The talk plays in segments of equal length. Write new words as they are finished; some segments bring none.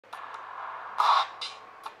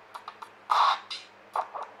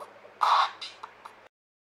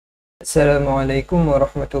Assalamualaikum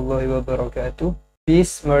warahmatullahi wabarakatuh.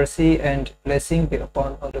 Peace, mercy, and blessing be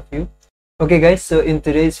upon all of you. Okay guys, so in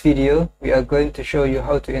today's video, we are going to show you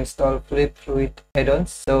how to install Flip-Fluids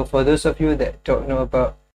add-ons. So for those of you that don't know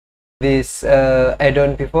about this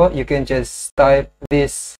add-on before, you can just type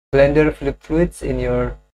this Blender Flip-Fluids in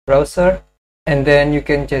your browser, and then you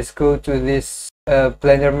can just go to this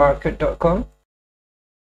blendermarket.com.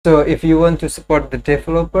 So if you want to support the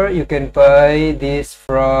developer, you can buy this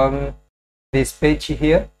from this page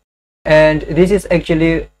here. And this is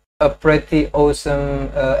actually a pretty awesome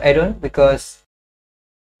add-on because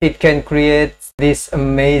it can create this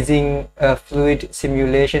amazing fluid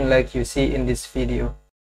simulation like you see in this video.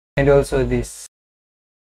 And also this.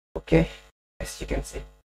 Okay, as you can see,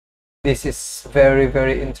 this is very,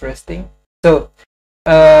 very interesting. So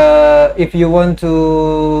if you want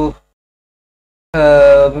to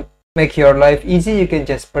make your life easy, you can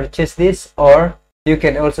just purchase this, or you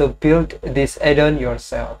can also build this add-on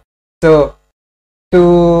yourself. So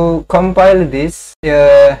to compile this,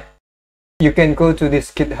 you can go to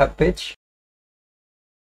this GitHub page,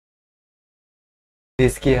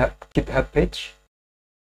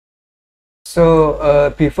 So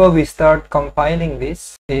before we start compiling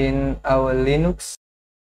this in our Linux,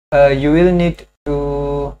 you will need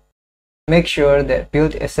to make sure that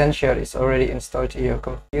build essential is already installed to your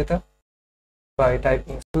computer by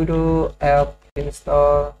typing sudo apt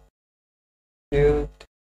install build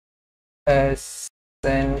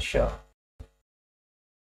essential,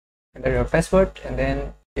 enter your password, and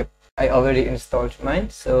then yep, I already installed mine.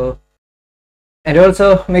 So, and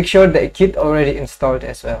also make sure that Git already installed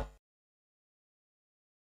as well.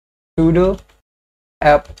 Sudo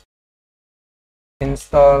apt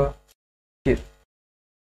install Git.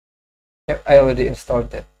 Yep, I already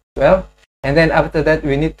installed that as well. And then after that,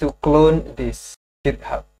 we need to clone this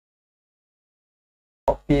GitHub.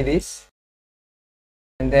 Copy this,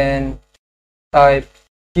 and then type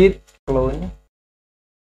git clone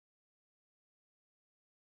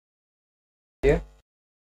here.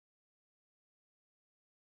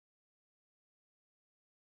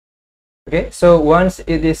 Okay, so once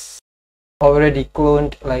it is already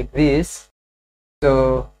cloned like this,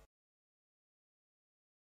 so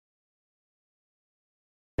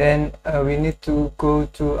then we need to go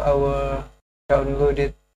to our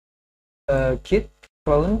downloaded Git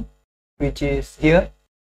clone, which is here,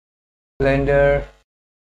 blender.flip,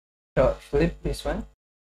 this one.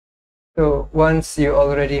 So once you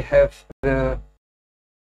already have the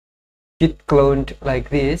Git cloned like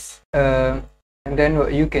this, and then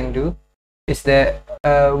what you can do is that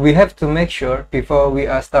we have to make sure before we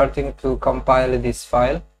are starting to compile this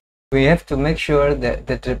file, we have to make sure that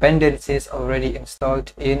the dependencies already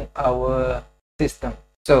installed in our system.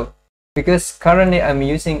 So because currently I'm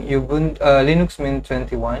using Ubuntu linuxmint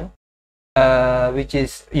 21, which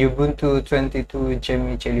is Ubuntu 22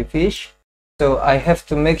 Jammy Jellyfish, so I have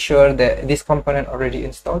to make sure that this component already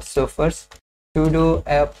installed. So first, sudo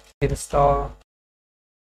apt install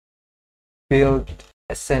build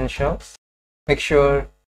essentials. Make sure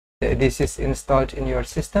that this is installed in your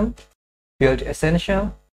system. Build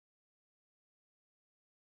essential.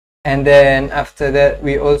 And then after that,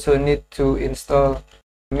 we also need to install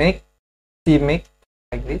cmake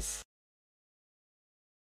like this.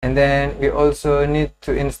 And then we also need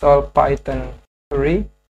to install Python 3.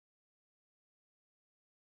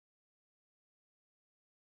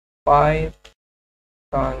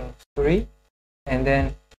 Python 3. And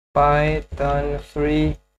then Python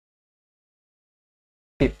 3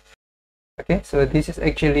 pip. Okay, so this is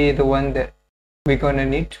actually the one that we're gonna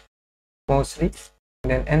need mostly. And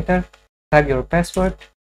then enter, type your password,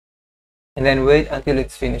 and then wait until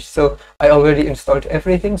it's finished. So I already installed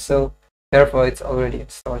everything, so therefore it's already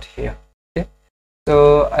installed here. Okay,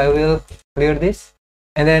 so I will clear this,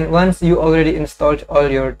 and then once you already installed all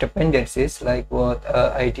your dependencies like what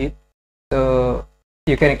I did, so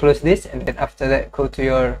you can close this, and then after that go to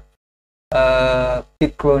your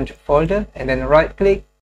git cloned folder, and then right click,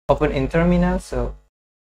 open in terminal. So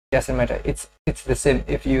it doesn't matter, it's the same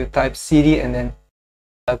if you type cd and then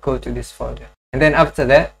go to this folder. And then after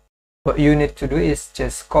that, what you need to do is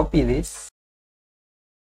just copy this,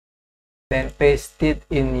 then paste it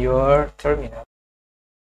in your terminal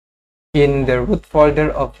in the root folder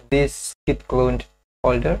of this git cloned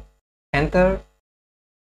folder. Enter.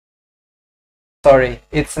 Sorry,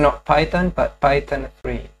 it's not Python but Python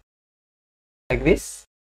 3, like this.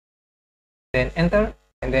 Then enter,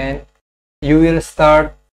 and then you will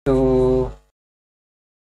start to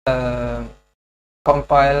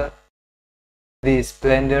compile this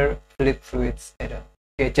Blender Flip-Fluids Addon.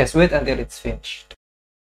 Okay, just wait until it's finished.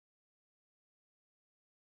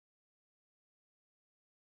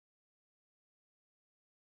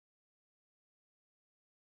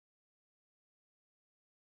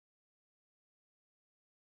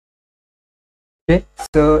 Okay,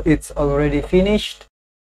 so it's already finished,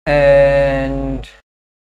 and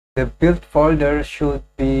the build folder should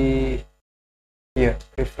be here.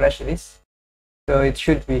 Refresh this, so it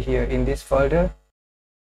should be here in this folder.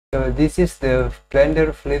 So this is the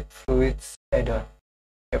Blender Flip-Fluids Addon.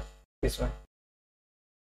 Yep, this one.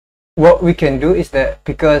 What we can do is that,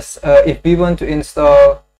 because if we want to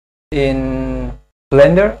install in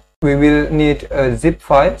Blender, we will need a zip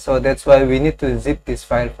file, so that's why we need to zip this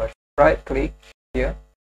file first. Right click here,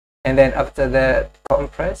 and then after that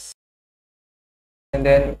compress, and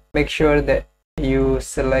then make sure that you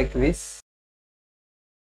select this,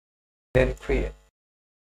 then create.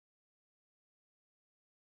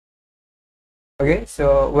 Okay,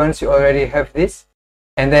 so once you already have this,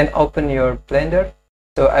 and then open your Blender.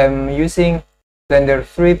 So I'm using Blender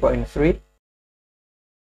 3.3,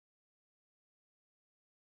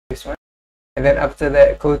 this one, and then after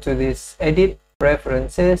that go to this edit,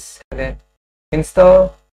 preferences, and then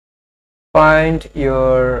install. Find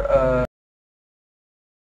your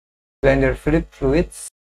Blender Flip-Fluids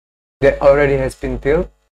that already has been built,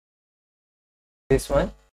 this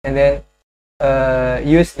one, and then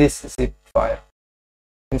use this zip file.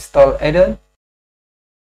 Install add-on.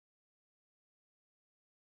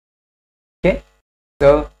 Okay,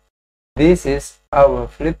 so this is our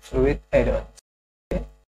Flip-Fluid add-on. Okay,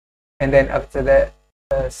 and then after that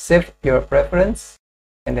save your preference,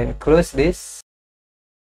 and then close this.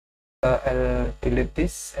 I'll delete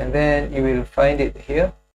this, and then you will find it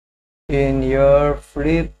here in your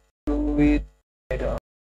Flip-Fluid add-on,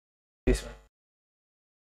 this one.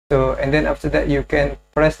 So, and then after that you can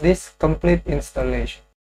press this complete installation.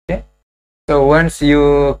 Okay, so once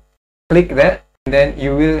you click that, then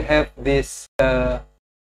you will have this Flip-Fluid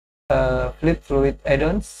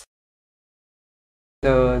add-ons.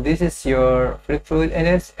 So this is your Flip-Fluid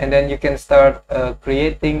add-ons, and then you can start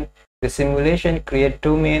creating the simulation, create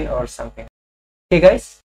domain or something. Okay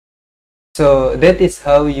guys, so that is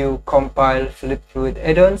how you compile Flip-Fluid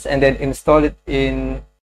add-ons and then install it in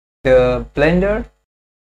the Blender.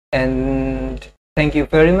 And thank you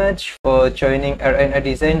very much for joining RNA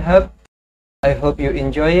Design Hub. I hope you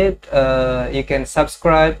enjoy it. You can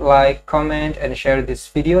subscribe, like, comment, and share this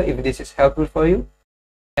video if this is helpful for you.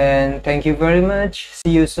 And thank you very much.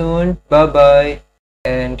 See you soon. Bye bye.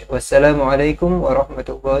 And wassalamualaikum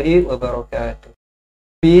warahmatullahi wabarakatuh.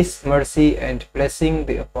 Peace, mercy, and blessing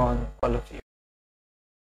be upon all of you.